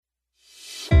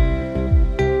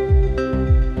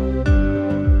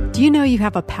Do you know you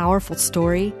have a powerful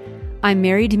story? I'm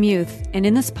Mary DeMuth, and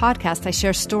in this podcast, I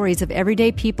share stories of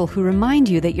everyday people who remind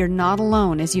you that you're not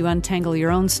alone as you untangle your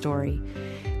own story.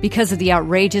 Because of the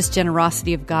outrageous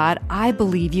generosity of God, I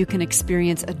believe you can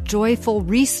experience a joyful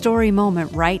re-story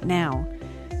moment right now.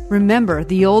 Remember,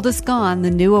 the old is gone, the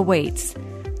new awaits.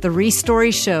 The Re-Story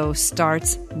Show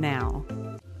starts now.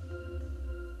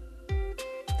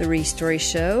 The Re-Story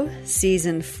Show,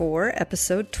 Season 4,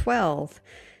 Episode 12.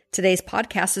 Today's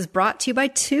podcast is brought to you by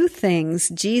two things.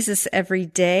 Jesus Every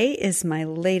Day is my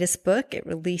latest book. It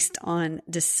released on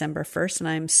December 1st, and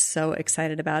I'm so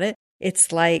excited about it.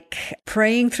 It's like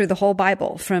praying through the whole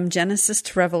Bible from Genesis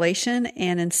to Revelation.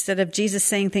 And instead of Jesus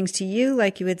saying things to you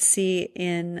like you would see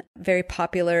in a very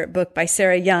popular book by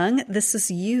Sarah Young, this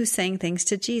is you saying things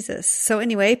to Jesus. So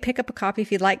anyway, pick up a copy if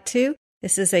you'd like to.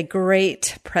 This is a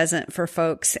great present for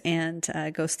folks and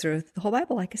goes through the whole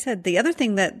Bible, like I said. The other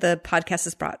thing that the podcast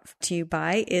is brought to you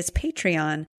by is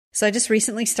Patreon. So I just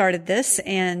recently started this,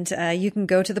 and you can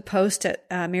go to the post at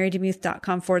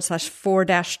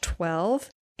marydemuth.com/4-12.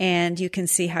 And you can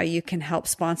see how you can help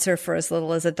sponsor for as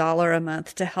little as $1 a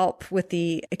month to help with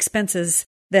the expenses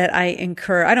that I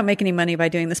incur. I don't make any money by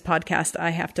doing this podcast. I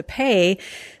have to pay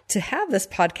to have this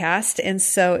podcast. And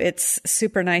so it's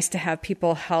super nice to have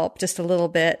people help just a little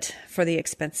bit for the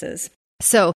expenses.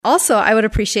 So also, I would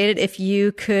appreciate it if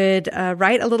you could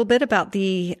write a little bit about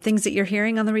the things that you're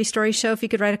hearing on the Re-Story Show. If you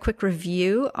could write a quick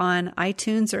review on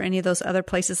iTunes or any of those other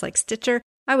places like Stitcher,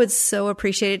 I would so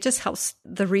appreciate it. It just helps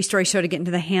the Re-Story Show to get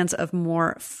into the hands of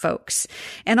more folks.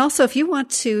 And also, if you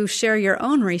want to share your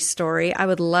own Re-Story, I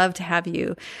would love to have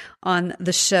you on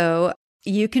the show.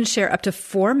 You can share up to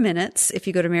 4 minutes if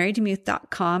you go to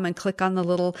marydemuth.com and click on the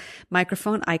little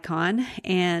microphone icon,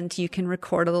 and you can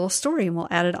record a little story, and we'll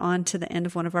add it on to the end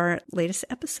of one of our latest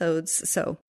episodes.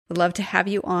 So I'd love to have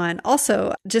you on.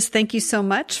 Also, just thank you so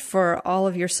much for all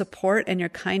of your support and your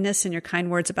kindness and your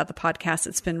kind words about the podcast.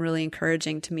 It's been really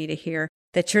encouraging to me to hear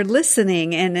that you're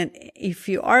listening. And if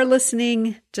you are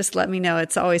listening, just let me know.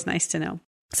 It's always nice to know.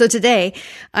 So today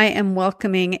I am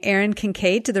welcoming Erin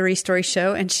Kincaid to the Re-Story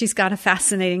Show, and she's got a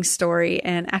fascinating story,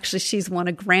 and actually she's won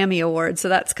a Grammy Award. So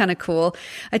that's kind of cool.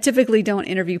 I typically don't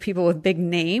interview people with big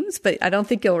names, but I don't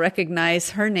think you'll recognize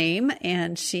her name,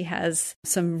 and she has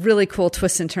some really cool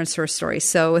twists and turns to her story.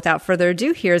 So without further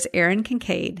ado, here's Erin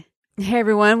Kincaid. Hey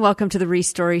everyone, welcome to the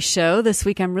Re-Story Show. This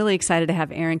week I'm really excited to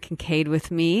have Erin Kincaid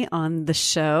with me on the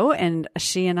show, and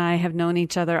she and I have known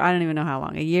each other, I don't even know how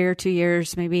long, a year, 2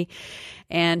 years maybe.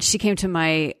 And she came to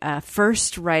my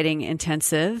first writing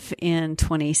intensive in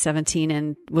 2017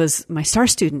 and was my star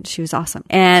student. She was awesome.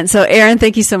 And so Erin,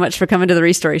 thank you so much for coming to the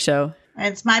Re-Story Show.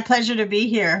 It's my pleasure to be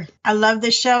here. I love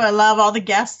this show. I love all the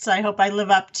guests. I hope I live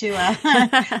up to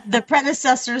the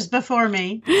predecessors before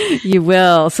me. You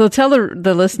will. So tell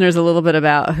the listeners a little bit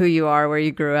about who you are, where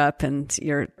you grew up, and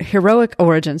your heroic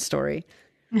origin story.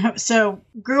 So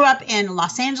grew up in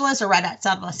Los Angeles, or right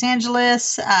outside of Los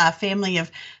Angeles, family of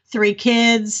 3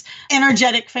 kids,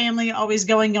 energetic family, always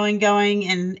going,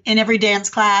 and in every dance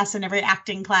class and every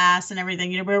acting class and everything.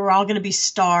 You know, we were all going to be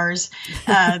stars.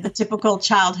 The typical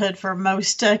childhood for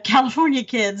most California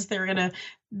kids. They were going to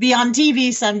be on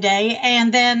TV someday.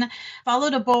 And then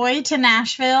followed a boy to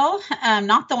Nashville.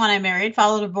 Not the one I married,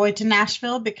 followed a boy to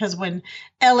Nashville because when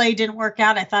LA didn't work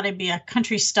out, I thought I'd be a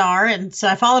country star. And so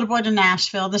I followed a boy to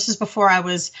Nashville. This is before I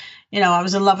was in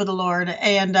love with the Lord,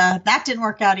 and that didn't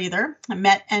work out either. I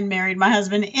met and married my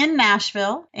husband in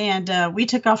Nashville, and we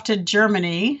took off to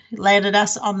Germany, landed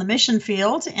us on the mission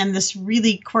field in this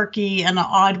really quirky and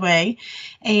odd way,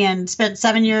 and spent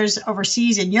 7 years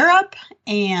overseas in Europe,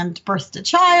 and birthed a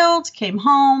child, came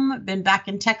home, been back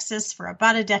in Texas for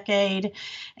about a decade,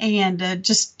 and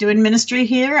just doing ministry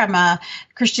here. I'm a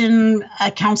Christian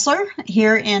counselor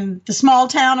here in the small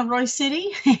town of Roy City,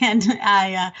 and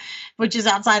which is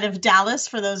outside of Dallas,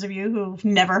 for those of you who've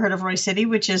never heard of Roy City,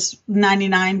 which is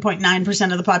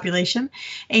 99.9% of the population.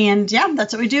 And yeah,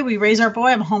 that's what we do. We raise our boy.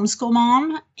 I'm a homeschool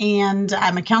mom, and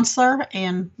I'm a counselor,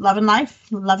 and loving life,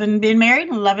 loving being married,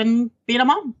 and loving being a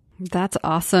mom. That's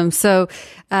awesome. So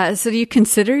do you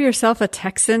consider yourself a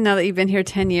Texan now that you've been here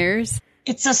 10 years?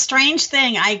 It's a strange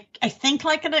thing. I think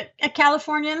like a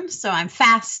Californian, so I'm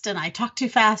fast and I talk too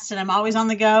fast and I'm always on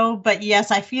the go. But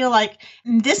yes, I feel like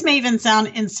this may even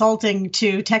sound insulting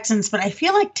to Texans, but I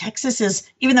feel like Texas is,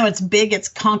 even though it's big, it's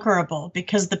conquerable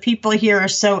because the people here are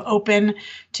so open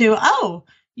to, oh,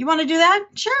 You want to do that?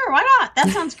 Sure, why not? That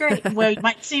sounds great. Well, you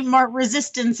might see more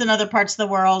resistance in other parts of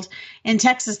the world. In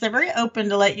Texas, they're very open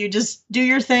to let you just do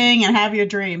your thing and have your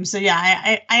dream. So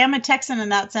yeah, I am a Texan in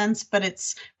that sense, but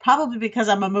it's probably because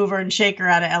I'm a mover and shaker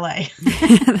out of LA.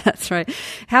 That's right.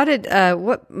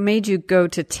 What made you go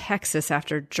to Texas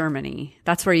after Germany?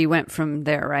 That's where you went from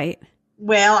there, right?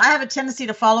 Well, I have a tendency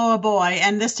to follow a boy,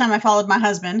 and this time I followed my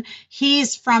husband.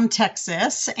 He's from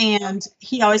Texas, and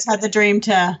he always had the dream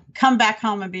to come back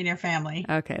home and be near family.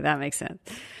 Okay, that makes sense.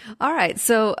 All right.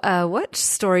 So what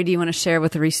story do you want to share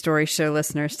with the Restory Show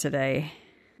listeners today?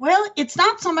 Well, it's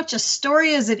not so much a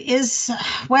story as it is,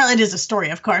 well, it is a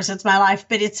story, of course, it's my life,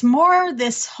 but it's more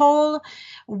this whole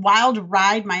wild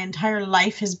ride my entire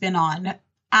life has been on.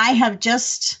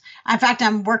 In fact,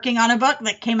 I'm working on a book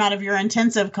that came out of your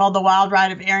intensive called The Wild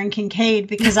Ride of Erin Kincaid,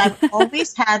 because I've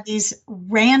always had these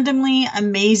randomly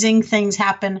amazing things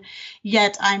happen,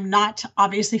 yet I'm not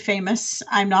obviously famous.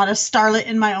 I'm not a starlet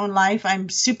in my own life. I'm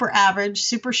super average,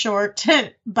 super short,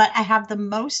 but I have the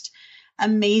most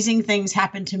amazing things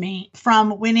happen to me,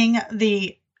 from winning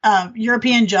the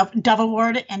European Dove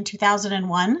Award in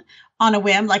 2001 on a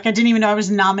whim. Like, I didn't even know I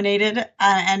was nominated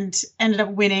and ended up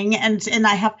winning. And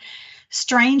I have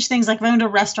strange things, like I've owned a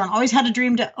restaurant. Always had a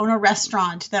dream to own a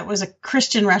restaurant that was a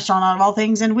Christian restaurant out of all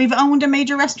things. And we've owned a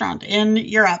major restaurant in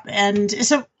Europe. And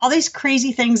so all these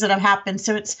crazy things that have happened.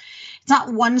 So it's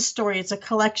not one story. It's a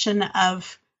collection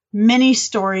of many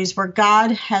stories where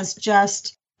God has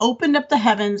just opened up the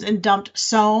heavens and dumped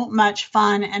so much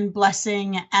fun and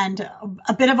blessing and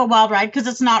a bit of a wild ride, because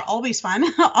it's not always fun.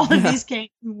 All of these came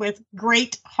with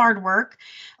great hard work,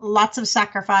 lots of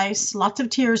sacrifice, lots of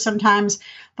tears sometimes.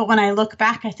 But when I look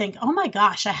back, I think, oh my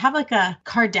gosh, I have like a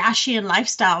Kardashian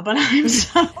lifestyle, but I'm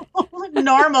so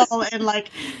normal and like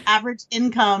average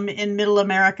income in middle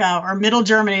America or middle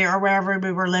Germany or wherever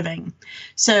we were living.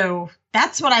 So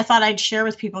that's what I thought I'd share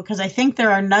with people, because I think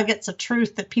there are nuggets of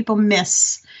truth that people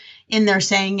miss in their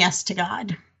saying yes to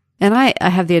God. And I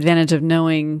have the advantage of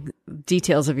knowing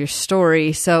details of your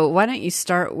story. So why don't you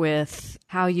start with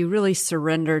how you really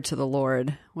surrendered to the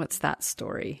Lord? What's that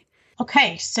story?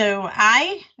 Okay, so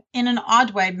I, in an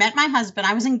odd way, met my husband.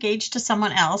 I was engaged to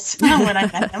someone else when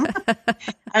I met him.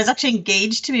 I was actually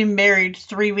engaged to be married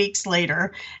 3 weeks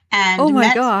later. And oh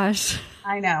my gosh.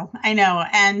 I know.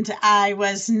 And I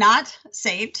was not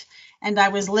saved. And I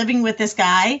was living with this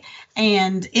guy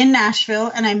and in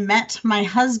Nashville, and I met my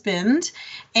husband,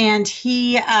 and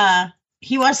he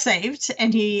was saved,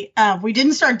 and we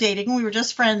didn't start dating. We were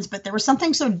just friends, but there was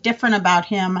something so different about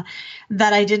him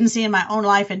that I didn't see in my own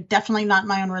life, and definitely not in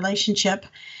my own relationship.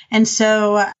 And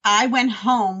so I went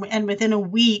home, and within a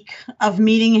week of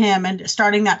meeting him and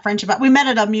starting that friendship, we met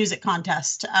at a music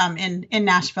contest in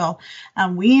Nashville.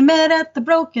 We met at the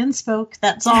Broken Spoke.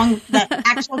 That song, that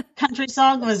actual country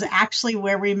song, was actually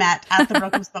where we met, at the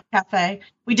Broken Spoke Cafe.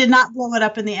 We did not blow it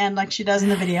up in the end like she does in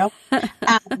the video.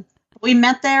 We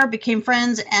met there, became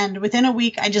friends, and within a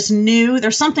week, I just knew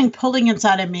there's something pulling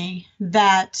inside of me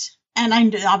that, and I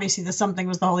knew, obviously the something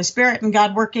was the Holy Spirit and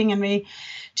God working in me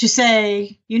to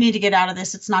say, you need to get out of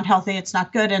this. It's not healthy. It's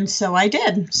not good. And so I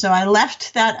did. So I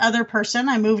left that other person.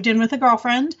 I moved in with a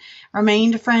girlfriend,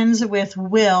 remained friends with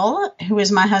Will, who is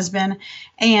my husband.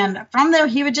 And from there,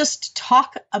 he would just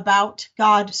talk about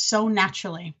God so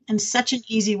naturally, in such an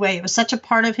easy way. It was such a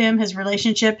part of him, his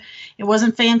relationship. It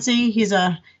wasn't fancy. He's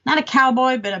not a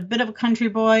cowboy, but a bit of a country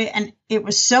boy. And it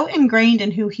was so ingrained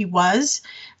in who he was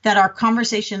that our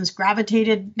conversations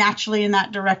gravitated naturally in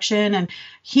that direction. And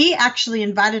he actually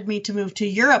invited me to move to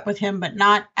Europe with him, but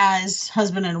not as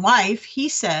husband and wife. He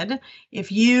said,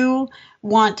 if you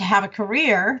want to have a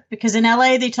career, because in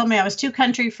LA, they told me I was too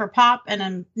country for pop. And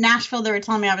in Nashville, they were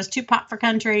telling me I was too pop for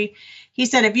country. He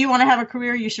said, if you want to have a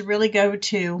career, you should really go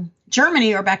to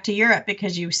Germany or back to Europe,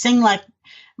 because you sing like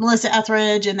Melissa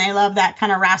Etheridge, and they love that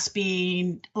kind of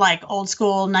raspy, like old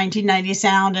school 1990s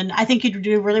sound. And I think you'd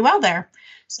do really well there.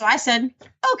 So I said,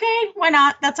 okay, why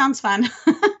not? That sounds fun.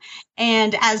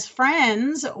 And as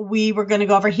friends, we were going to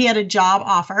go over. He had a job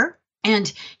offer, and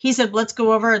he said, let's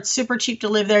go over. It's super cheap to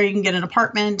live there. You can get an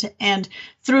apartment. And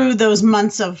through those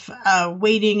months of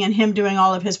waiting and him doing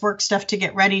all of his work stuff to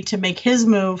get ready to make his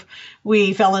move,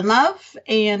 we fell in love,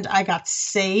 and I got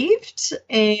saved,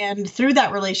 and through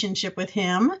that relationship with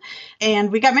him,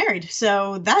 and we got married.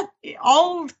 So that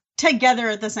all together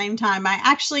at the same time, I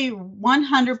actually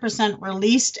 100%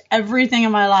 released everything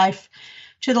in my life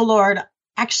to the Lord,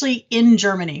 actually in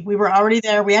Germany. We were already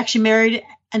there. We actually married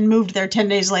and moved there 10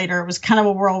 days later. It was kind of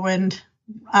a whirlwind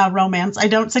romance. I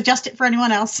don't suggest it for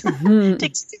anyone else. It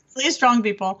takes really strong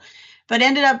people. but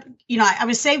ended up, I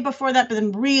was saved before that, but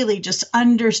then really just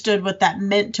understood what that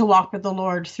meant to walk with the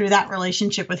Lord through that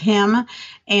relationship with him,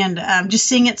 and just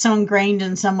seeing it so ingrained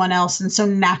in someone else and so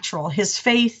natural. His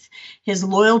faith, his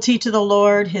loyalty to the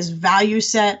Lord, his value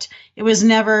set. It was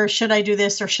never, should I do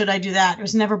this or should I do that? It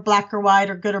was never black or white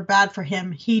or good or bad for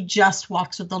him. He just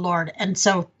walks with the Lord. And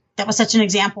so that was such an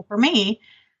example for me.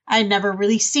 I had never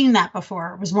really seen that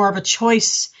before. It was more of a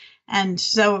choice. And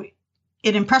so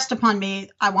it impressed upon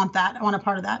me, I want that. I want a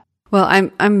part of that. Well,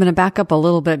 I'm going to back up a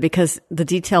little bit, because the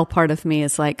detail part of me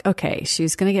is like, okay,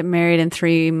 she's going to get married in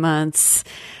 3 months.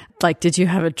 Like, did you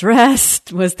have a dress?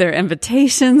 Was there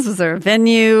invitations? Was there a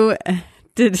venue?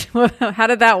 How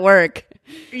did that work?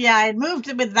 Yeah, I had moved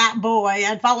with that boy.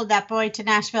 I'd followed that boy to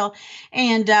Nashville,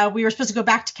 and we were supposed to go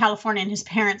back to California, and his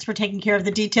parents were taking care of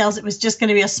the details. It was just going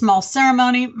to be a small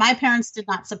ceremony. My parents did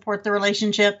not support the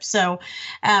relationship, so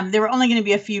there were only going to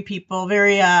be a few people,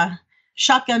 very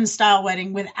shotgun style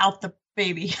wedding without the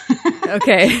baby.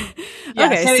 Okay. Yeah,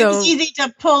 okay. So it was easy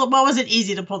to pull. Well, was it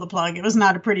easy to pull the plug? It was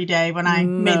not a pretty day when I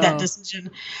made that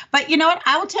decision. But you know what?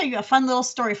 I will tell you a fun little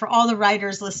story for all the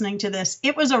writers listening to this.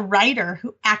 It was a writer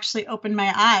who actually opened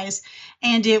my eyes,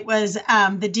 and it was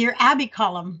the Dear Abby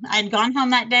column. I'd gone home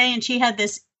that day, and she had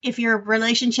this: if your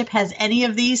relationship has any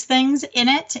of these things in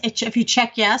it, if you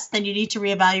check yes, then you need to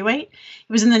reevaluate. It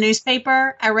was in the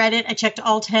newspaper. I read it. I checked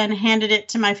all 10, handed it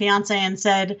to my fiance, and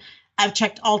said, I've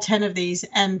checked all 10 of these,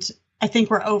 and I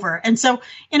think we're over. And so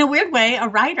in a weird way, a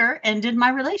writer ended my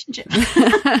relationship.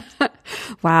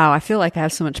 Wow. I feel like I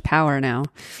have so much power now.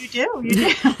 You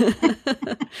do.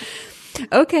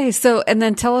 Okay. So, and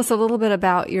then tell us a little bit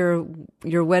about your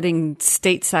wedding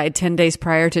stateside 10 days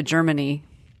prior to Germany.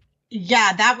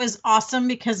 Yeah, that was awesome,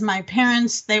 because my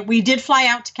parents, we did fly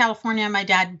out to California. My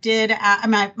dad did,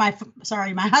 my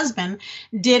husband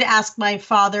did ask my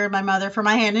father and my mother for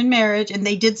my hand in marriage, and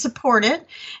they did support it.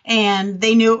 And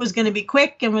they knew it was going to be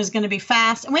quick and was going to be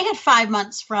fast. And we had 5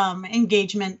 months from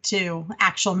engagement to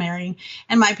actual marrying.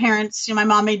 And my parents, my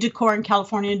mom made decor in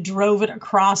California, drove it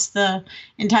across the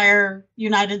entire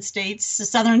United States, the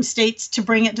southern states, to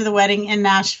bring it to the wedding in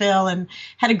Nashville, and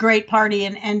had a great party.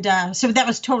 And so that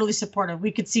was totally supportive.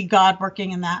 We could see God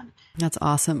working in that. That's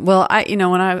awesome. Well,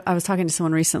 when I was talking to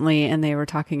someone recently, and they were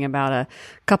talking about a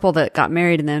couple that got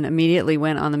married and then immediately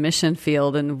went on the mission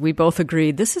field, and we both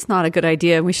agreed this is not a good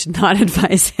idea. We should not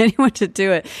advise anyone to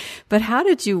do it. But how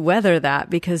did you weather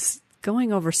that? Because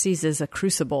going overseas is a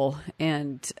crucible,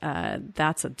 and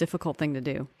that's a difficult thing to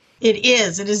do. It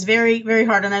is. It is very, very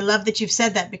hard. And I love that you've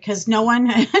said that, because no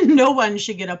one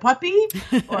should get a puppy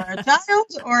or a child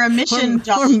or a mission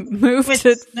job. Or move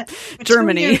to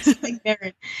Germany.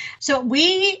 So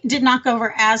we did not go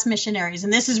over as missionaries.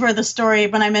 And this is where the story,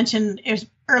 when I mentioned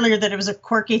earlier that it was a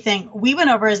quirky thing, we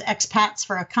went over as expats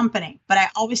for a company. But I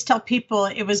always tell people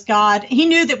it was God. He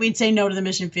knew that we'd say no to the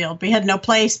mission field. We had no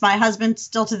place. My husband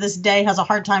still to this day has a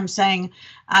hard time saying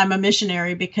I'm a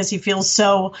missionary, because he feels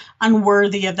so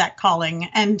unworthy of that calling.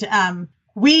 And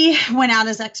we went out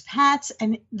as expats,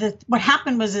 and what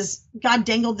happened was God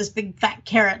dangled this big fat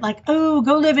carrot, like, oh,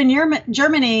 go live in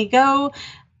Germany, go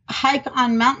hike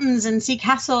on mountains and see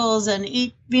castles and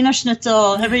eat Wiener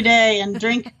Schnitzel every day and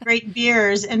drink great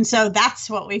beers. And so that's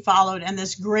what we followed, and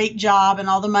this great job and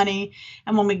all the money.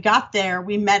 And when we got there,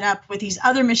 we met up with these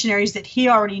other missionaries that he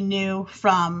already knew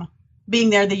from being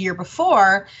there the year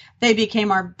before. They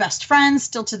became our best friends.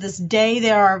 Still to this day,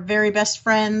 they are our very best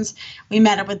friends. We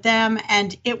met up with them,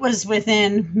 and it was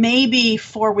within maybe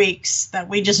 4 weeks that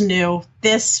we just knew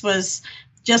this was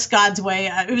just God's way.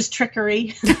 It was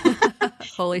trickery.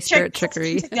 Holy Spirit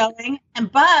trickery.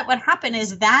 But what happened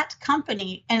is that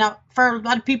company, and for a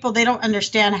lot of people, they don't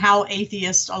understand how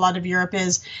atheist a lot of Europe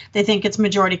is. They think it's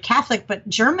majority Catholic, but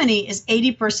Germany is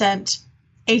 80%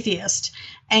 atheist.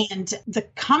 And the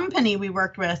company we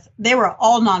worked with, they were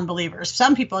all non-believers.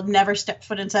 Some people had never stepped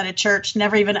foot inside a church,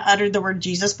 never even uttered the word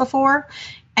Jesus before.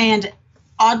 And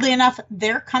oddly enough,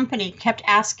 their company kept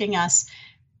asking us,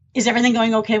 is everything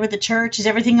going okay with the church? Is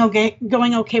everything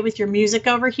going okay with your music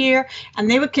over here?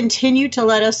 And they would continue to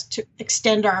let us to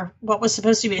extend what was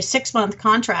supposed to be a 6-month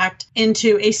contract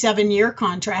into a 7-year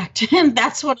contract. And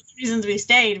that's one of the reasons we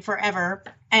stayed forever.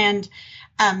 And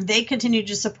they continued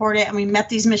to support it, and we met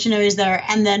these missionaries there.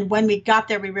 And then when we got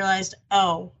there, we realized,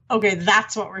 oh, okay,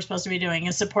 that's what we're supposed to be doing,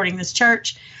 is supporting this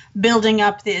church, building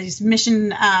up these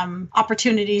mission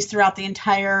opportunities throughout the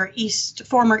entire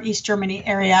former East Germany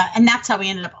area. And that's how we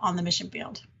ended up on the mission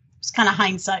field. It's kind of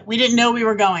hindsight. We didn't know we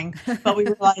were going, but we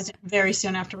realized it very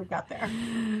soon after we got there.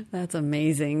 That's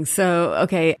amazing. So,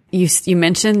 okay, you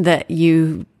mentioned that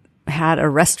you had a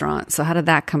restaurant. So how did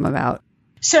that come about?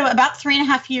 So about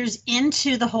 3.5 years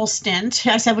into the whole stint,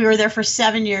 I said we were there for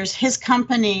 7 years. His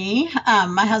company,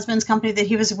 my husband's company that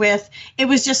he was with, it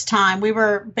was just time. We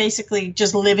were basically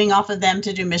just living off of them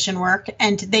to do mission work,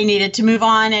 and they needed to move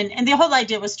on. And the whole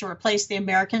idea was to replace the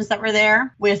Americans that were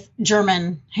there with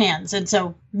German hands. And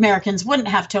so Americans wouldn't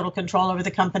have total control over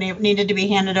the company. It needed to be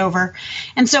handed over.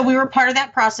 And so we were part of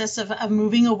that process of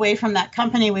moving away from that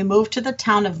company. We moved to the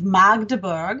town of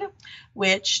Magdeburg,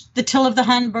 which the Till of the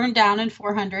Hun burned down in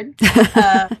 400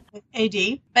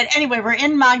 AD. But anyway, we're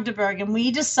in Magdeburg, and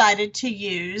we decided to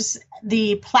use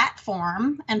the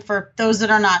platform. And for those that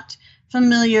are not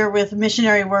familiar with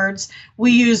missionary words,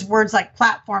 we use words like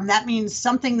platform. That means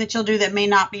something that you'll do that may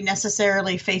not be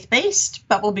necessarily faith-based,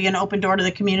 but will be an open door to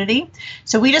the community.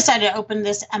 So we decided to open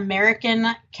this American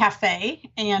cafe,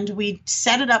 and we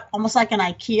set it up almost like an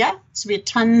IKEA. So we had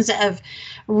tons of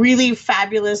really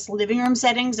fabulous living room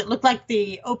settings. It looked like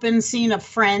the open scene of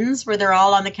Friends, where they're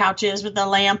all on the couches with the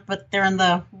lamp, but they're in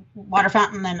the water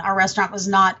fountain, and our restaurant was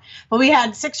not. But we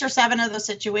had 6 or 7 of those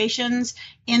situations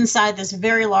inside this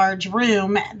very large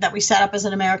room that we set up as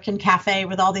an American cafe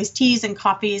with all these teas and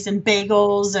coffees and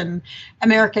bagels and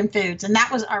American foods. And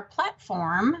that was our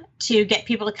platform to get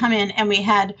people to come in. And we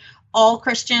had all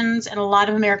Christians and a lot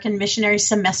of American missionaries,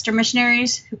 semester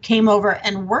missionaries, who came over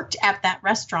and worked at that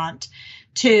restaurant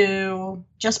to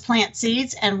just plant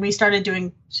seeds. And we started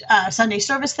doing Sunday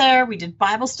service there. We did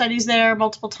Bible studies there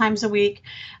multiple times a week.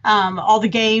 All the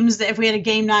games, if we had a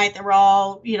game night, they were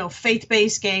all,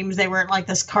 faith-based games. They weren't like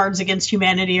this Cards Against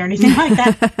Humanity or anything like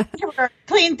that. They were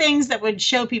clean things that would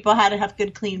show people how to have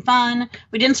good, clean fun.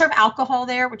 We didn't serve alcohol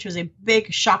there, which was a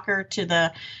big shocker to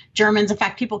the Germans. In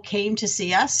fact, people came to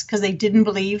see us because they didn't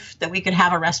believe that we could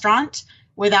have a restaurant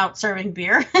without serving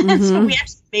beer. Mm-hmm. So we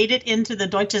actually made it into the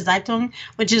Deutsche Zeitung,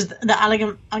 which is the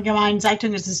Allgemeine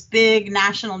Zeitung, is this big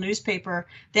national newspaper.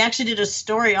 They actually did a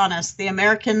story on us, the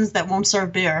Americans that won't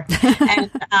serve beer.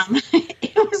 And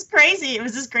it was crazy. It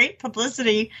was this great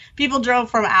publicity. People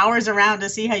drove from hours around to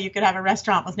see how you could have a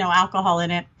restaurant with no alcohol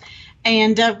in it.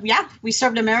 And we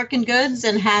served American goods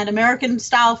and had American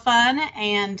style fun.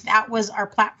 And that was our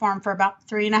platform for about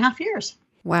 3.5 years.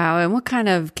 Wow.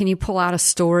 And can you pull out a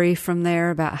story from there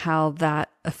about how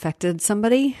that affected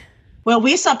somebody? Well,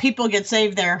 we saw people get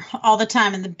saved there all the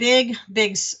time. And the big,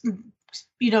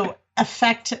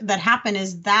 effect that happened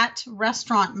is that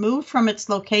restaurant moved from its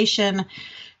location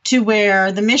to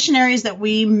where the missionaries that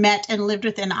we met and lived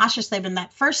with in Aschersleben,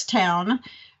 that first town,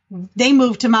 they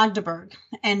moved to Magdeburg,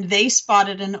 and they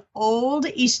spotted an old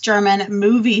East German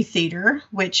movie theater,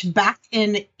 which back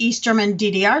in East German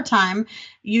DDR time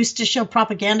used to show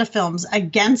propaganda films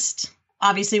against,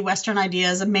 obviously, Western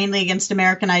ideas and mainly against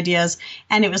American ideas.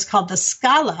 And it was called the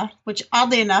Scala, which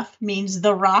oddly enough means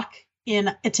the rock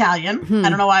in Italian. I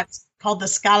don't know why it's called the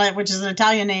Scala, which is an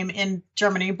Italian name in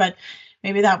Germany, but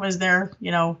maybe that was their,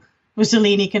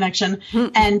 Mussolini connection.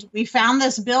 And we found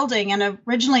this building, and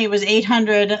originally it was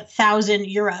 800,000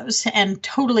 euros and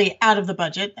totally out of the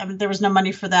budget. I mean, there was no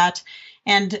money for that.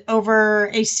 And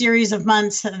over a series of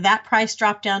months, that price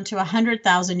dropped down to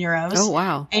 100,000 euros. Oh,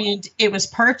 wow. And it was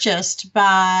purchased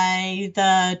by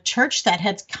the church that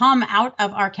had come out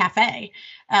of our cafe.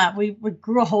 We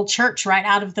grew a whole church right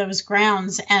out of those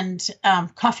grounds, and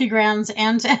coffee grounds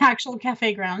and actual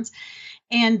cafe grounds.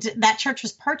 And that church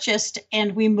was purchased,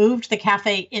 and we moved the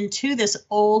cafe into this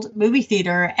old movie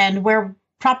theater, and where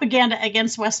propaganda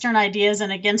against Western ideas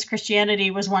and against Christianity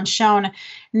was once shown.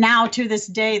 Now, to this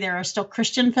day, there are still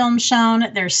Christian films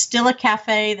shown. There's still a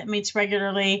cafe that meets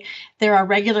regularly. There are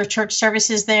regular church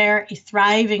services there, a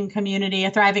thriving community,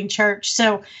 a thriving church.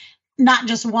 So not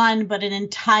just one, but an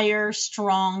entire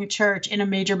strong church in a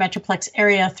major metroplex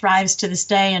area thrives to this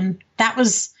day. And that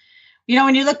was,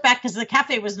 when you look back, because the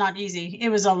cafe was not easy, it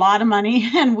was a lot of money.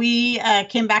 And we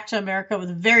came back to America with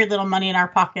very little money in our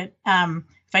pocket.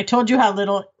 If I told you how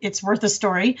little, it's worth a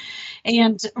story.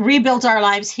 And rebuilt our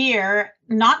lives here,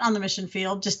 not on the mission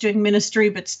field, just doing ministry,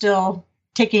 but still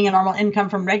taking a normal income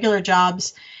from regular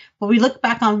jobs. But we look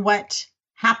back on what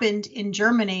happened in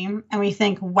Germany, and we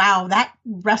think, wow, that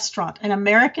restaurant, an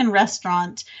American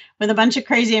restaurant with a bunch of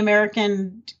crazy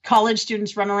American college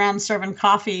students running around serving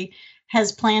coffee,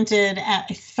 has planted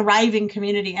a thriving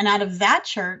community. And out of that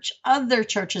church, other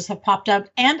churches have popped up,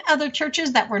 and other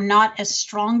churches that were not as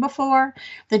strong before,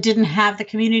 that didn't have the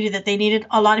community that they needed.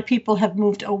 A lot of people have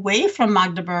moved away from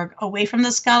Magdeburg, away from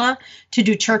the Scala, to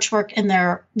do church work in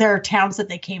their towns that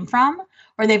they came from,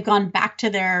 or they've gone back to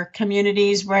their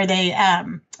communities where they,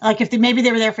 maybe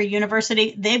they were there for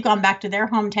university, they've gone back to their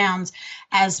hometowns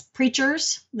as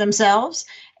preachers themselves,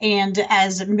 and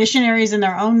as missionaries in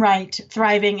their own right,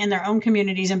 thriving in their own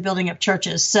communities and building up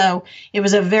churches. So it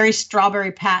was a very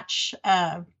strawberry patch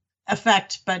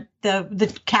effect, but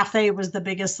the cafe was the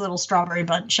biggest little strawberry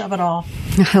bunch of it all.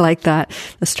 I like that,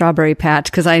 the strawberry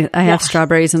patch, because I have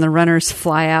strawberries and the runners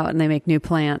fly out and they make new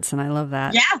plants, and I love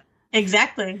that. Yeah,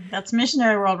 exactly. That's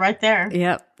missionary world right there.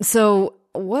 Yep. So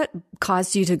what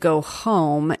caused you to go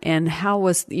home, and how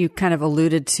was, you kind of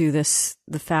alluded to this,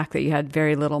 the fact that you had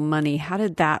very little money. How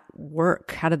did that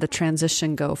work? How did the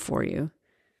transition go for you?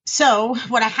 So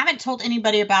what I haven't told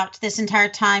anybody about this entire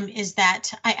time is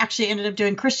that I actually ended up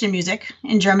doing Christian music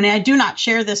in Germany. I do not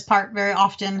share this part very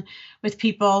often with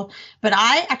people, but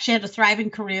I actually had a thriving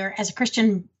career as a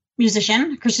Christian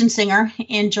musician, Christian singer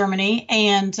in Germany,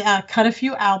 and cut a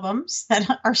few albums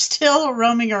that are still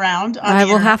roaming around. I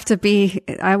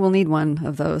will need one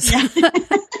of those. Yeah.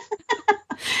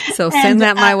 So send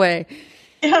that my way.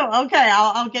 Oh, okay.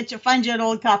 I'll find you an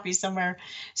old copy somewhere.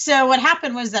 So what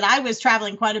happened was that I was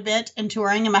traveling quite a bit and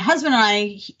touring, and my husband and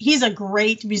I, he's a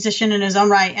great musician in his own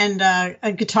right and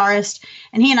a guitarist.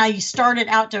 And he and I started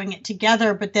out doing it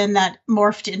together, but then that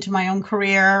morphed into my own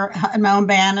career and my own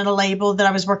band and a label that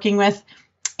I was working with,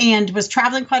 and was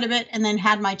traveling quite a bit, and then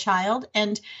had my child.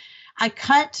 And I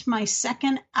cut my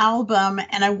second album,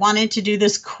 and I wanted to do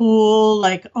this cool,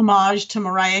 like, homage to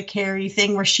Mariah Carey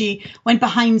thing where she went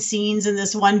behind scenes in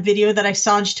this one video that I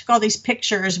saw, and she took all these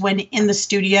pictures when in the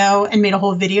studio and made a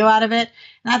whole video out of it.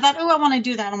 And I thought, I want to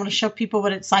do that. I want to show people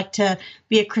what it's like to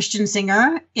be a Christian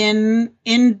singer on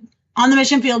the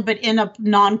mission field, but in a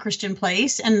non-Christian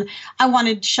place. And I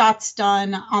wanted shots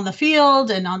done on the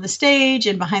field and on the stage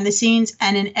and behind the scenes.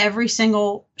 And in every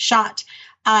single shot,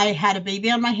 I had a baby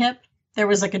on my hip. There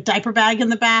was like a diaper bag in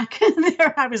the back.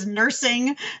 There I was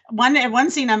nursing. One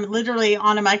scene, I'm literally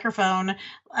on a microphone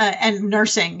and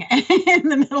nursing in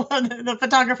the middle of the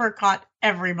photographer caught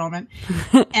every moment.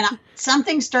 And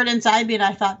something stirred inside me, and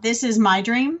I thought, this is my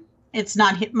dream. It's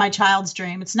not my child's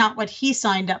dream. It's not what he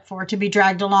signed up for, to be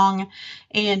dragged along.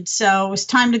 And so it was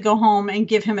time to go home and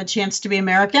give him a chance to be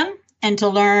American and to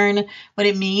learn what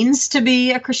it means to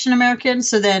be a Christian American.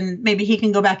 So then maybe he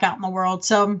can go back out in the world.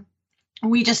 So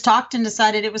we just talked and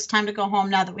decided it was time to go home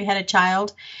now that we had a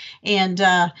child. And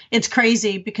it's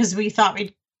crazy because we thought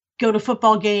we'd go to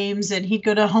football games and he'd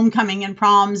go to homecoming and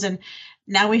proms. And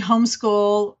now we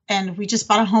homeschool, and we just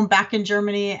bought a home back in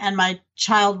Germany, and my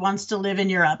child wants to live in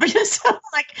Europe. So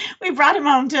like, we brought him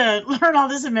home to learn all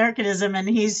this Americanism, and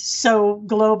he's so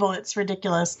global. It's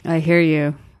ridiculous. I hear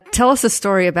you. Tell us a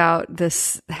story about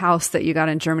this house that you got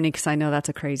in Germany, because I know that's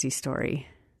a crazy story.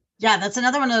 Yeah, that's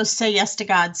another one of those say yes to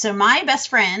God. So my best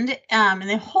friend in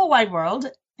the whole wide world,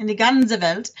 in the ganze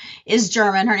Welt, is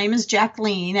German. Her name is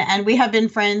Jacqueline, and we have been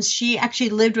friends. She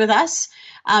actually lived with us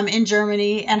in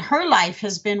Germany, and her life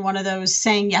has been one of those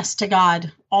saying yes to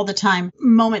God all the time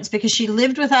moments, because she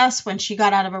lived with us when she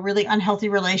got out of a really unhealthy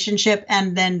relationship,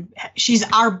 and then she's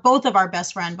both of our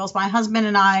best friend. Both my husband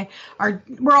and I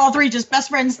we're all three just best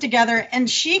friends together. And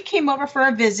she came over for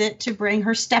a visit to bring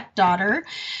her stepdaughter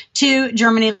to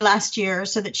Germany last year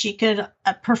so that she could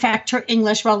perfect her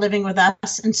English while living with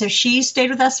us. And so she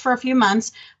stayed with us for a few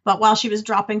months, but while she was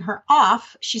dropping her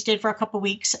off, she stayed for a couple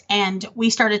weeks, and we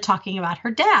started talking about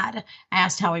her dad. I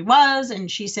asked how he was, and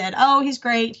she said, oh, he's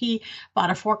great. He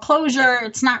bought a foreclosure.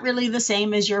 It's not really the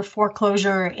same as your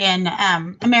foreclosure in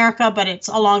America, but it's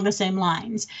along the same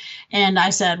lines. And I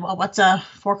said, well, what's a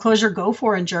foreclosure go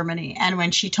for in Germany? And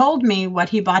when she told me what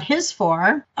he bought his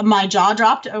for, my jaw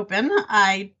dropped open.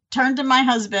 I turned to my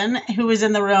husband, who was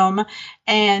in the room,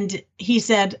 and he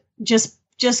said, just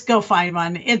go find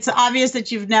one. It's obvious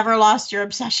that you've never lost your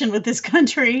obsession with this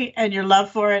country and your love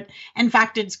for it. In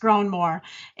fact, it's grown more.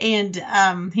 And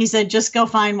he said, just go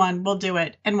find one. We'll do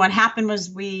it. And what happened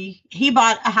was he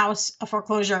bought a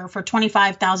foreclosure for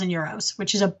 25,000 euros,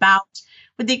 which is about,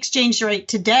 with the exchange rate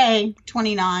today,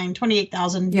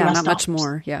 28,000 Yeah, US not dollars. much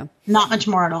more. Yeah. Not much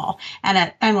more at all.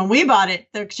 And when we bought it,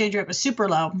 the exchange rate was super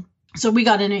low. So we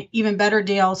got an even better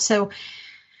deal. So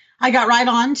I got right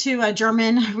on to a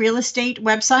German real estate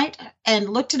website and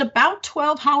looked at about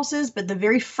 12 houses, but the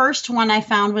very first one I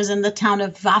found was in the town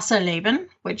of Wasserleben,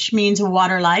 which means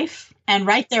water life. And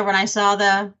right there, when I saw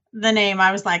the name,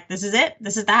 I was like, this is it.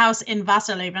 This is the house in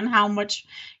Wasserleben. How much,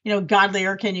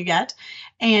 godlier can you get?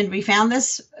 And we found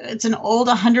this. It's an old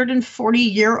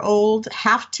 140-year-old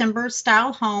half-timber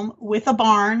style home with a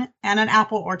barn and an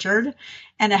apple orchard.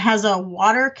 And it has a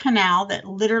water canal that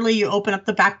literally you open up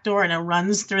the back door and it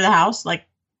runs through the house. Like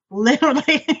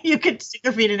literally you could stick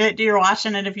your feet in it, do your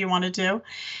washing it if you wanted to.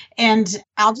 And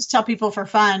I'll just tell people for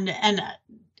fun. And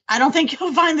I don't think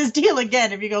you'll find this deal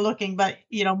again if you go looking, but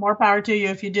more power to you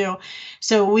if you do.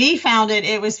 So we found it.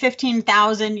 It was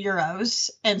 15,000 euros.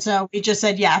 And so we just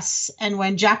said yes. And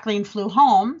when Jacqueline flew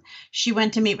home, she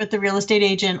went to meet with the real estate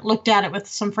agent, looked at it with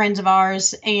some friends of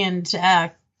ours, and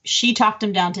she talked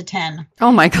him down to 10.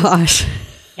 Oh my gosh.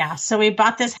 Yeah. So we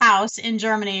bought this house in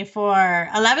Germany for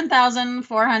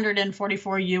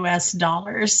 11,444 US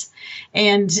dollars.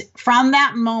 And from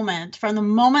the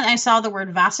moment I saw the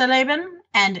word Wasserleben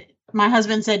and my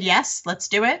husband said, yes, let's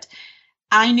do it,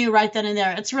 I knew right then and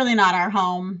there, it's really not our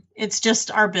home. It's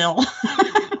just our bill.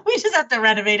 We just have to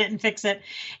renovate it and fix it.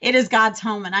 It is God's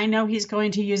home. And I know he's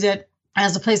going to use it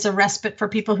as a place of respite for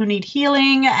people who need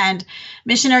healing and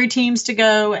missionary teams to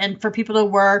go and for people to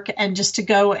work and just to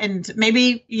go and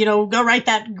maybe, go write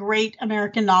that great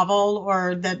American novel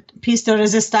or the piece de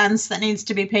resistance that needs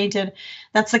to be painted.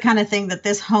 That's the kind of thing that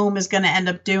this home is going to end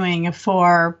up doing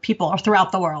for people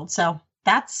throughout the world. So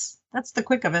that's the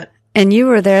quick of it. And you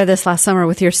were there this last summer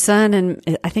with your son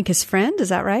and I think his friend. Is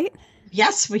that right?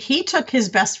 Yes, he took his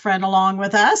best friend along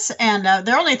with us, and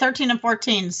they're only 13 and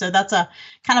 14, so that's a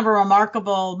kind of a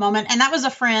remarkable moment. And that was a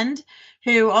friend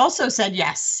who also said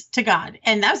yes to God,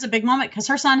 and that was a big moment because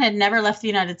her son had never left the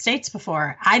United States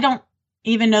before. I don't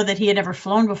even know that he had ever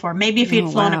flown before. Maybe if he'd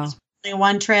flown, it was only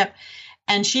one trip.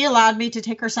 And she allowed me to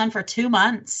take her son for 2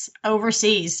 months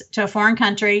overseas to a foreign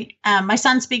country. My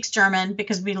son speaks German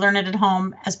because we learn it at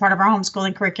home as part of our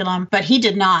homeschooling curriculum, but he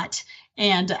did not.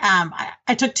 And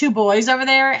I took 2 boys over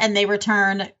there and they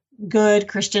returned good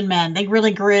Christian men. They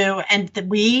really grew. And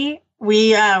we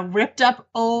ripped up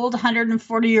old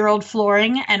 140-year-old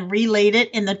flooring and relaid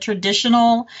it in the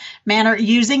traditional manner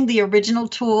using the original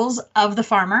tools of the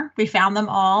farmer. We found them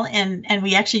all. And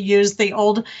we actually used the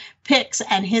old picks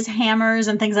and his hammers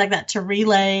and things like that to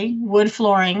relay wood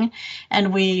flooring.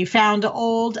 And we found an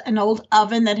old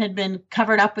oven that had been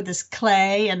covered up with this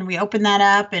clay. And we opened that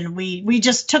up and we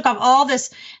just took off all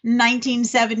this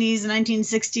 1970s and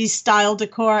 1960s style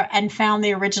decor and found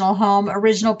the original home,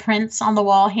 original prints on the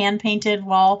wall, hand painted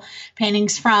wall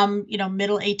paintings from,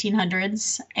 middle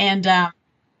 1800s. And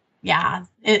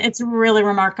it's really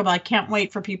remarkable. I can't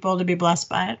wait for people to be blessed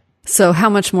by it. So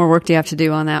how much more work do you have to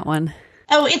do on that one?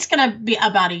 Oh, it's going to be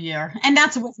about a year. And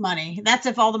that's with money. That's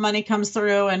if all the money comes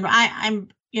through. And I'm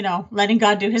letting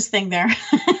God do his thing there,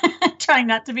 trying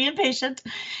not to be impatient.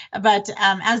 But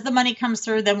as the money comes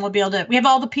through, then we'll be able to, we have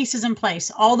all the pieces in place.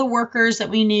 All the workers that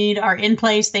we need are in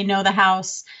place. They know the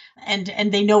house and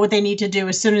they know what they need to do.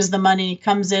 As soon as the money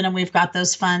comes in and we've got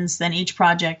those funds, then each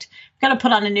project, we've got to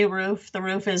put on a new roof. The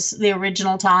roof is the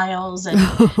original tiles and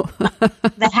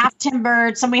the half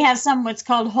timbered. So we have some what's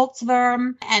called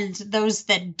Holzwurm, and those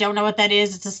that don't know what that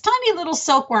is, it's this tiny little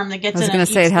silkworm that gets in. I was going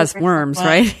to say it has worms,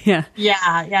 right? Yeah.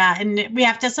 Yeah. And we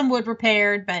have to have some wood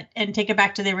repaired, and take it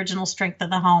back to the original strength of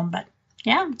the home. But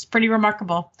yeah, it's pretty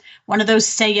remarkable. One of those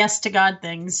say yes to God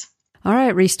things. All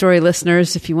right, Restory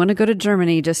listeners, if you want to go to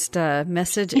Germany, just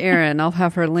message Erin. I'll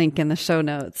have her link in the show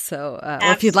notes. So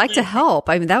or if you'd like to help,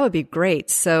 that would be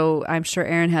great. So I'm sure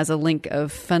Erin has a link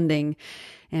of funding,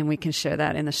 and we can share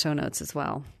that in the show notes as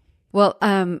well. Well,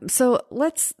 so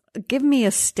let's give me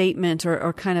a statement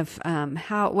or kind of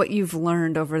what you've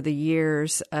learned over the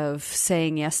years of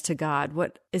saying yes to God.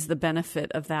 What is the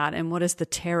benefit of that, and what is the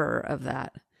terror of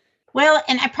that? Well,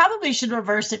 and I probably should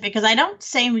reverse it because I don't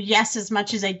say yes as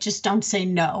much as I just don't say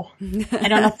no. I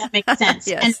don't know if that makes sense.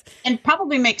 Yes. And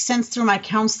probably makes sense through my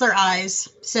counselor eyes.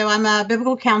 So I'm a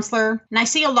biblical counselor, and I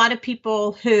see a lot of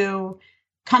people who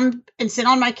come and sit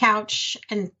on my couch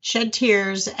and shed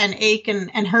tears and ache and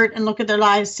hurt and look at their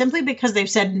lives simply because they've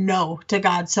said no to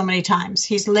God so many times.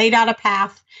 He's laid out a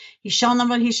path. He's shown them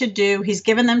what he should do. He's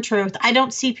given them truth. I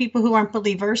don't see people who aren't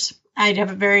believers. I have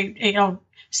a very,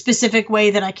 specific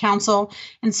way that I counsel.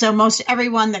 And so most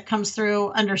everyone that comes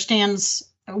through understands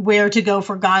where to go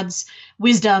for God's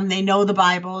wisdom. They know the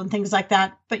Bible and things like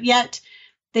that. But yet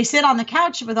they sit on the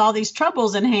couch with all these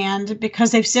troubles in hand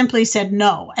because they've simply said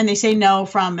no. And they say no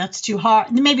from that's too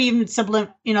hard. Maybe even they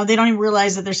don't even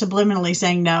realize that they're subliminally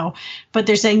saying no, but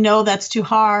they're saying no, that's too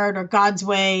hard, or God's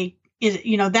way is,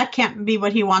 that can't be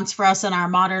what he wants for us in our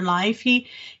modern life.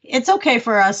 It's okay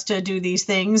for us to do these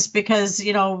things because,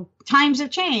 times have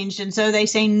changed. And so they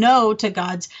say no to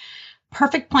God's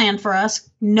perfect plan for us,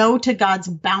 no to God's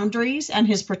boundaries and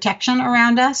his protection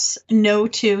around us, no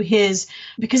to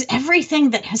because everything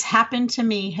that has happened to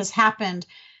me has happened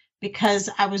because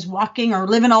I was walking or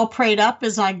living all prayed up,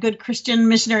 as my good Christian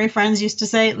missionary friends used to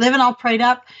say, living all prayed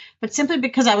up. But simply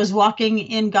because I was walking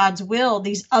in God's will,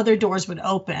 these other doors would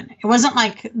open. It wasn't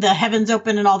like the heavens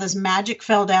opened and all this magic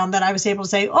fell down that I was able to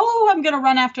say, oh, I'm going to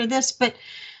run after this. But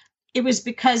it was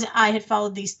because I had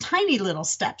followed these tiny little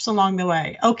steps along the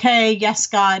way. Okay, yes,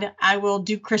 God, I will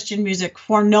do Christian music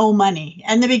for no money.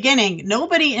 In the beginning,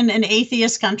 nobody in an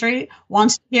atheist country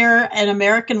wants to hear an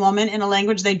American woman in a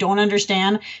language they don't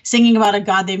understand singing about a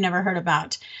God they've never heard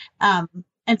about.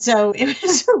 And so it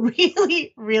was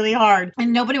really, really hard.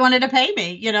 And nobody wanted to pay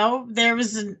me.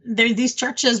 These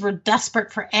churches were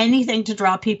desperate for anything to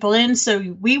draw people in. So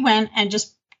we went and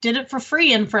just did it for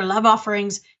free and for love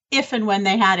offerings if and when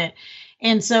they had it.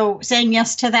 And so saying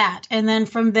yes to that. And then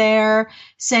from there,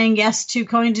 saying yes to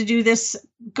going to do this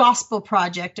gospel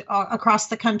project across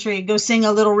the country, go sing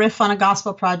a little riff on a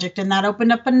gospel project. And that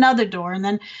opened up another door. And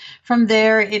then from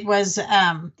there, it was,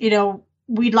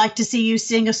 we'd like to see you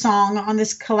sing a song on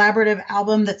this collaborative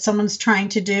album that someone's trying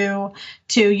to do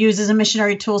to use as a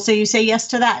missionary tool. So you say yes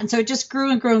to that. And so it just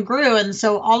grew and grew and grew. And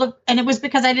so and it was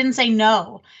because I didn't say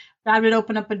no. God would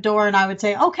open up a door and I would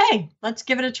say, okay, let's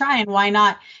give it a try. And why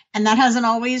not? And that hasn't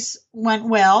always went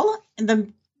well.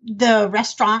 The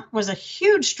restaurant was a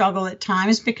huge struggle at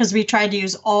times because we tried to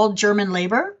use all German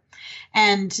labor.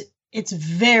 And it's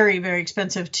very, very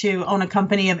expensive to own a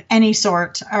company of any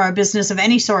sort or a business of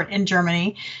any sort in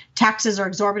Germany. Taxes are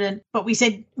exorbitant. But we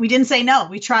didn't say no.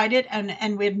 We tried it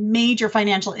and we had major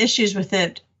financial issues with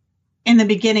it in the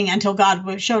beginning until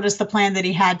God showed us the plan that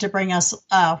he had to bring us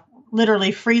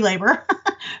literally free labor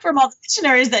from all the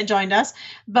missionaries that joined us.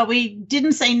 But we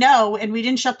didn't say no and we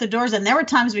didn't shut the doors. And there were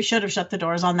times we should have shut the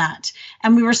doors on that.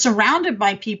 And we were surrounded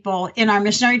by people in our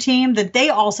missionary team that they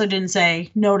also didn't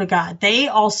say no to God. They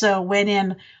also went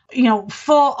in,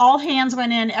 full, all hands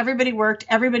went in, everybody worked,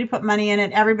 everybody put money in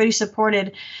it, everybody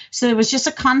supported. So it was just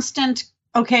a constant,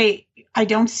 okay, I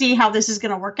don't see how this is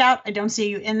going to work out. I don't see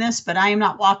you in this, but I am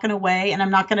not walking away and I'm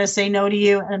not going to say no to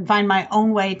you and find my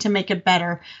own way to make it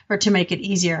better or to make it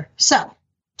easier. So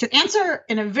to answer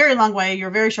in a very long way, your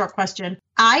very short question,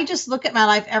 I just look at my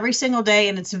life every single day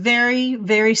and it's very,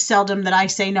 very seldom that I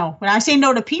say no. When I say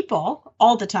no to people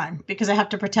all the time because I have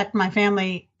to protect my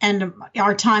family and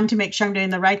our time to make sure I'm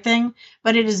doing the right thing.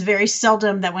 But it is very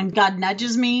seldom that when God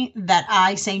nudges me that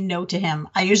I say no to him.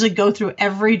 I usually go through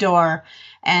every door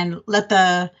and let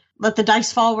the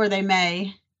dice fall where they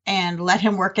may and let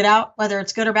him work it out, whether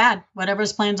it's good or bad, whatever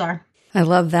his plans are. I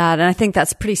love that. And I think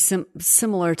that's pretty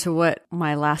similar to what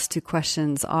my last two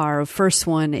questions are. First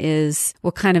one is,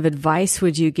 what kind of advice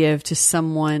would you give to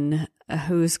someone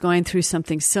who's going through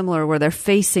something similar where they're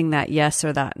facing that yes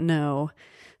or that no?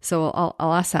 So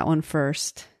I'll ask that one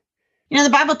first. The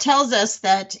Bible tells us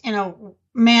that,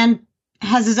 man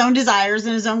has his own desires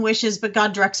and his own wishes, but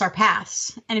God directs our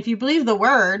paths. And if you believe the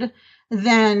word,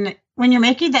 then when you're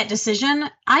making that decision,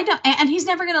 and he's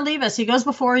never going to leave us. He goes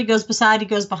before, he goes beside, he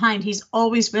goes behind. He's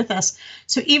always with us.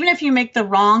 So even if you make the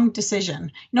wrong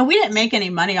decision, we didn't make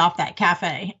any money off that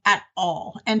cafe at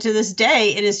all. And to this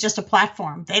day, it is just a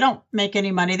platform. They don't make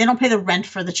any money. They don't pay the rent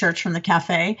for the church from the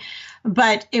cafe.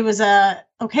 But it was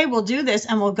okay, we'll do this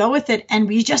and we'll go with it. And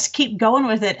we just keep going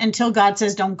with it until God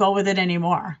says, don't go with it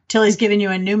anymore, till he's given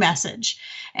you a new message.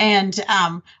 And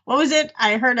what was it?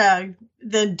 I heard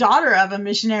the daughter of a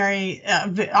missionary,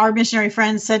 our missionary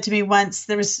friend said to me once,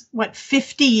 there was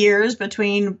 50 years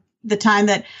between the time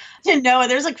that,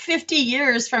 there's like 50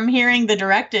 years from hearing the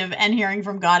directive and hearing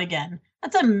from God again.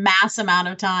 That's a mass amount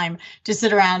of time to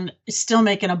sit around still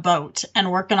making a boat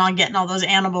and working on getting all those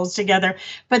animals together.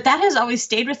 But that has always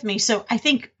stayed with me. So I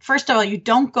think, first of all, you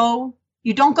don't go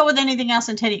with anything else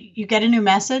until you get a new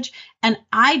message. And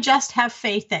I just have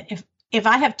faith that if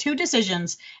I have two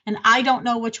decisions and I don't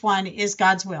know which one is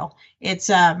God's will,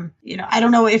 it's, I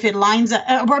don't know if it lines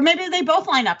up, or maybe they both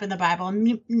line up in the Bible.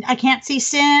 I can't see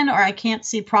sin or I can't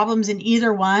see problems in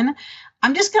either one.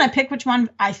 I'm just going to pick which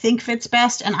one I think fits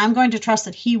best, and I'm going to trust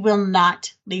that he will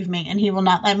not leave me and he will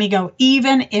not let me go,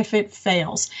 even if it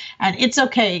fails. And it's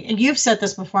okay. And you've said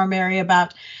this before, Mary,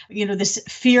 about, this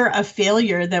fear of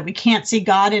failure, that we can't see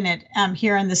God in it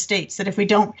here in the States, that if we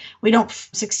don't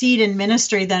succeed in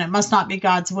ministry, then it must not be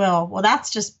God's will. Well,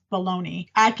 that's just baloney.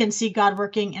 I can see God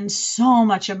working in so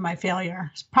much of my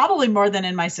failure, probably more than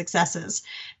in my successes,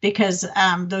 because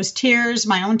those tears,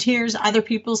 my own tears, other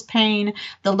people's pain,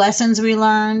 the lessons we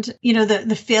learned,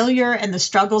 the failure and the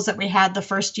struggles that we had the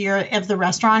first year of the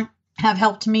restaurant have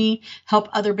helped me help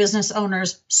other business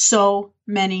owners so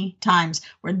many times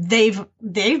where they've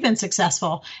been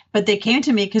successful, but they came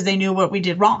to me because they knew what we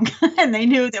did wrong and they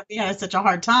knew that we had such a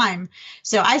hard time.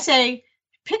 So I say,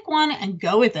 pick one and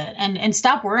go with it and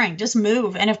stop worrying. Just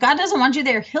move. And if God doesn't want you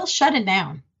there, he'll shut it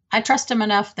down. I trust him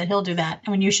enough that he'll do that.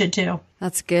 I mean, you should too.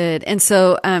 That's good. And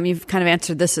so you've kind of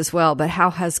answered this as well, but how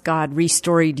has God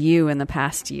restored you in the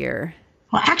past year?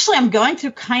 Well, actually, I'm going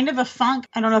through kind of a funk.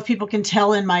 I don't know if people can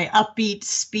tell in my upbeat,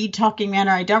 speed talking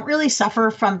manner. I don't really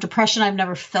suffer from depression. I've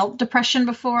never felt depression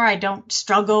before. I don't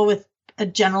struggle with a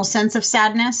general sense of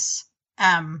sadness.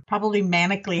 Probably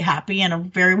manically happy in a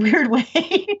very weird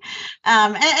way.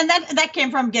 And that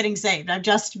came from getting saved. I've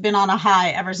just been on a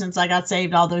high ever since I got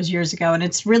saved all those years ago, and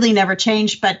it's really never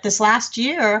changed. But this last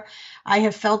year, I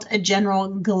have felt a general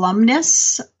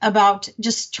glumness about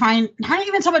just trying, not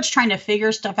even so much trying to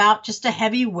figure stuff out, just a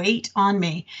heavy weight on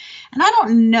me. And I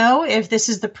don't know if this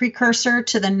is the precursor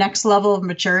to the next level of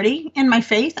maturity in my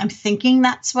faith. I'm thinking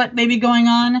that's what may be going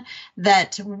on,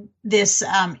 that this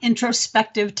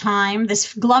introspective time,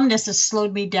 this glumness has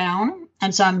slowed me down.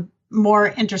 And so I'm more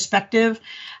introspective.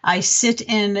 I sit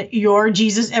in your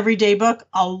Jesus Everyday book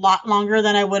a lot longer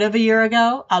than I would have a year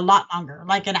ago, a lot longer,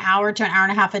 like an hour to an hour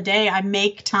and a half a day. I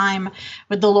make time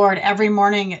with the Lord every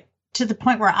morning to the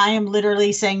point where I am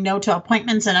literally saying no to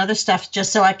appointments and other stuff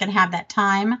just so I can have that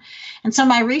time. And so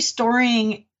my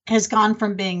restoring has gone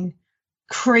from being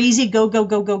crazy, go, go,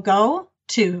 go, go, go,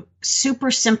 to super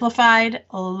simplified,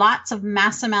 lots of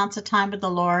mass amounts of time with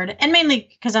the Lord. And mainly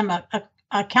because I'm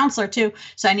a counselor too.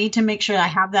 So I need to make sure I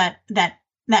have that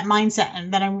mindset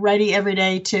and that I'm ready every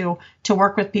day to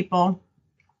work with people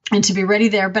and to be ready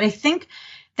there. But I think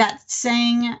that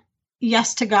saying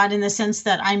yes to God in the sense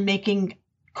that I'm making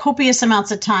copious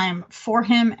amounts of time for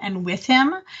him and with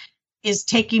him is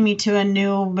taking me to a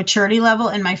new maturity level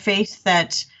in my faith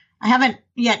that I haven't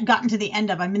yet gotten to the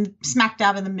end of. I'm in smack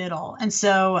dab in the middle. And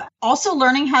so also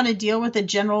learning how to deal with a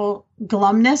general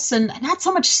glumness and not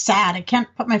so much sad. I can't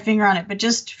put my finger on it, but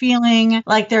just feeling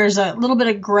like there's a little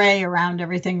bit of gray around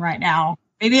everything right now.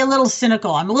 Maybe a little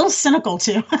cynical. I'm a little cynical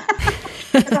too.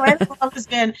 The way the world has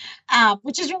been,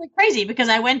 which is really crazy because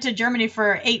I went to Germany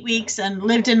for 8 weeks and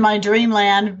lived in my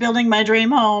dreamland, building my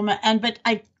dream home. But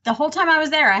the whole time I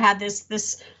was there, I had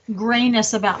this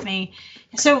grayness about me.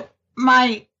 So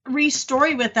my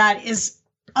story with that is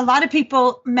a lot of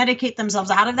people medicate themselves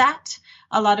out of that.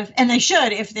 And they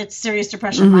should if it's serious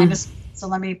depression. Mm-hmm. So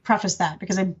let me preface that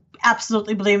because I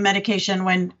absolutely believe medication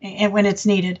when it's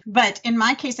needed. But in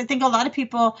my case, I think a lot of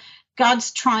people,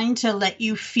 God's trying to let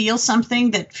you feel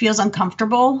something that feels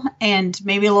uncomfortable and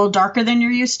maybe a little darker than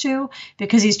you're used to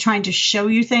because he's trying to show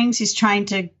you things. He's trying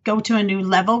to go to a new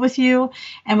level with you.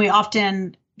 And we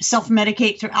often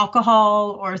self-medicate through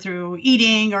alcohol or through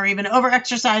eating or even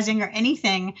over-exercising or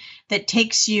anything that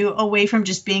takes you away from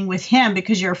just being with him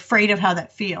because you're afraid of how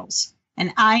that feels.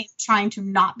 And I am trying to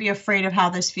not be afraid of how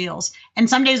this feels. And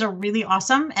some days are really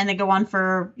awesome and they go on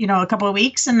for, a couple of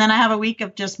weeks. And then I have a week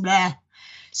of just bleh.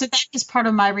 So that is part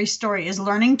of my restory is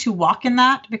learning to walk in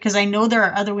that because I know there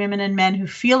are other women and men who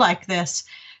feel like this,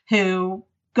 who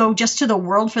go just to the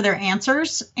world for their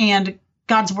answers. And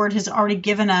God's word has already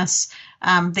given us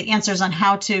the answers on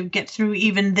how to get through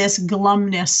even this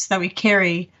glumness that we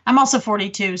carry. I'm also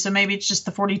 42, so maybe it's just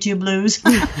the 42 blues.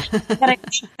 But I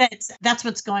think that's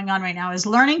what's going on right now is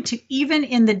learning to, even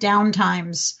in the down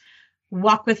times,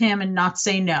 walk with him and not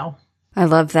say no. I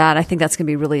love that. I think that's going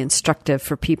to be really instructive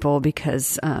for people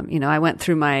because, I went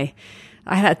through I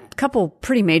had a couple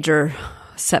pretty major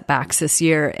setbacks this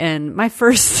year. And my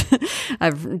first,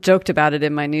 I've joked about it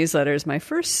in my newsletters, my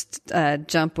first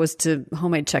jump was to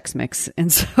homemade Chex Mix.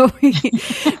 And so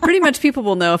pretty much people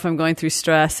will know if I'm going through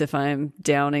stress, if I'm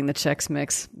downing the Chex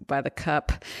Mix by the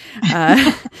cup.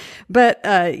 But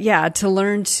to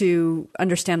learn to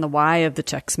understand the why of the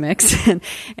Chex Mix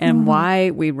and why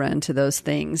we run to those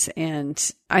things.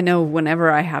 And I know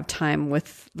whenever I have time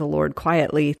with the Lord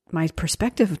quietly, my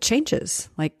perspective changes.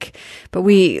 But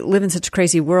we live in such a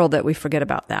crazy world that we forget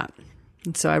about that.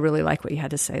 And so I really like what you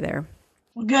had to say there.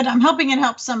 Well, good. I'm hoping it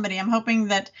helps somebody. I'm hoping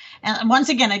that, and once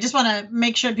again, I just want to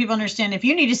make sure people understand if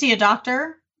you need to see a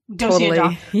doctor, go see a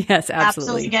doctor. Yes,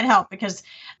 absolutely. Get help because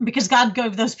God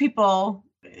gave those people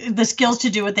the skills to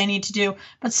do what they need to do.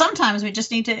 But sometimes we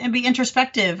just need to be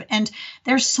introspective. And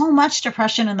there's so much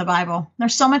depression in the Bible.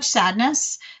 There's so much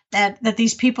sadness that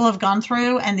these people have gone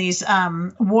through and these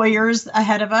warriors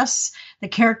ahead of us, the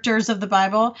characters of the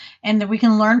Bible, and that we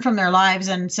can learn from their lives.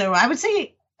 And so I would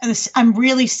say I'm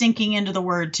really sinking into the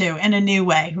word too in a new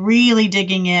way, really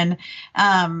digging in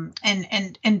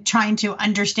and trying to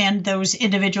understand those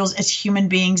individuals as human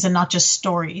beings and not just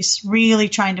stories, really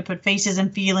trying to put faces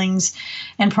and feelings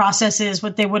and processes,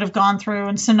 what they would have gone through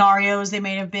and scenarios they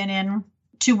may have been in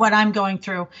to what I'm going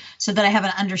through so that I have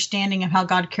an understanding of how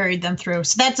God carried them through.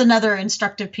 So that's another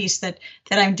instructive piece that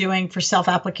I'm doing for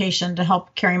self-application to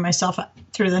help carry myself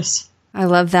through this. I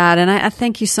love that. And I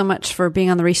thank you so much for being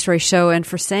on the Restory Show and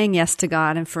for saying yes to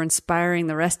God and for inspiring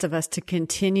the rest of us to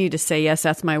continue to say, yes,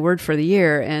 that's my word for the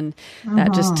year. And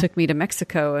that just took me to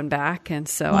Mexico and back. And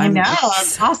so I know,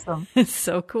 that's awesome. It's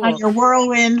so cool. On your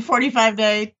whirlwind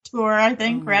 45-day tour, I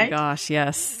think, right? Oh my gosh,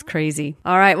 yes. Crazy.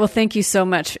 All right. Well, thank you so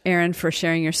much, Erin, for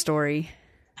sharing your story.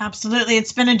 Absolutely.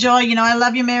 It's been a joy. I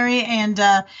love you, Mary. And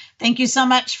thank you so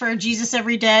much for Jesus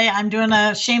Every Day. I'm doing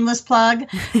a shameless plug.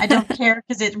 I don't care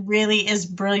because it really is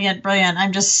brilliant.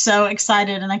 I'm just so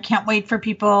excited and I can't wait for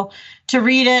people to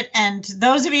read it. And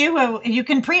those of you who you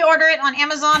can pre-order it on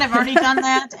Amazon, I've already done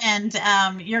that. And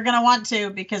you're going to want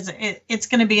to because it's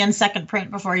going to be in second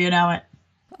print before you know it.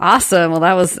 Awesome. Well,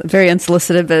 that was very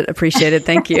unsolicited, but appreciated.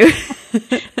 Thank you.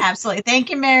 Absolutely.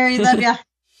 Thank you, Mary. Love you.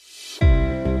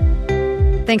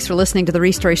 Thanks for listening to the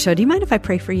Restory Show. Do you mind if I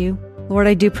pray for you? Lord,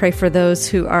 I do pray for those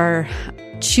who are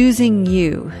choosing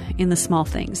you in the small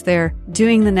things. They're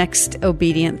doing the next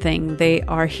obedient thing. They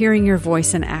are hearing your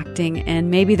voice and acting, and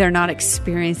maybe they're not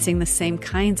experiencing the same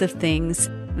kinds of things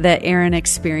that Erin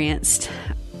experienced.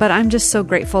 But I'm just so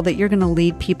grateful that you're going to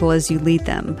lead people as you lead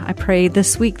them. I pray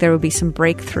this week there will be some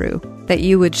breakthrough, that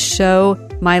you would show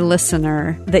my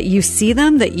listener that you see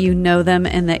them, that you know them,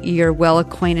 and that you're well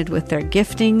acquainted with their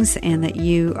giftings, and that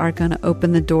you are going to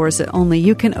open the doors that only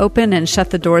you can open and shut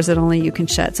the doors that only you can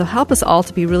shut. So help us all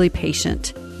to be really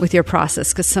patient with your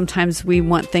process, because sometimes we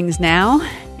want things now,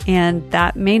 and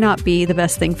that may not be the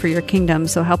best thing for your kingdom.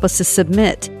 So help us to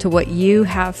submit to what you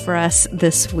have for us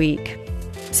this week.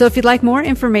 So if you'd like more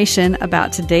information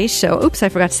about today's show, I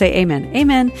forgot to say amen.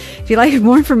 Amen. If you'd like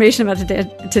more information about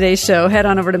today's show, head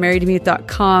on over to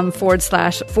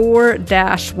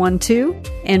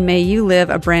marydemuth.com/4-12, and may you live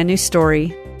a brand new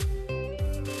story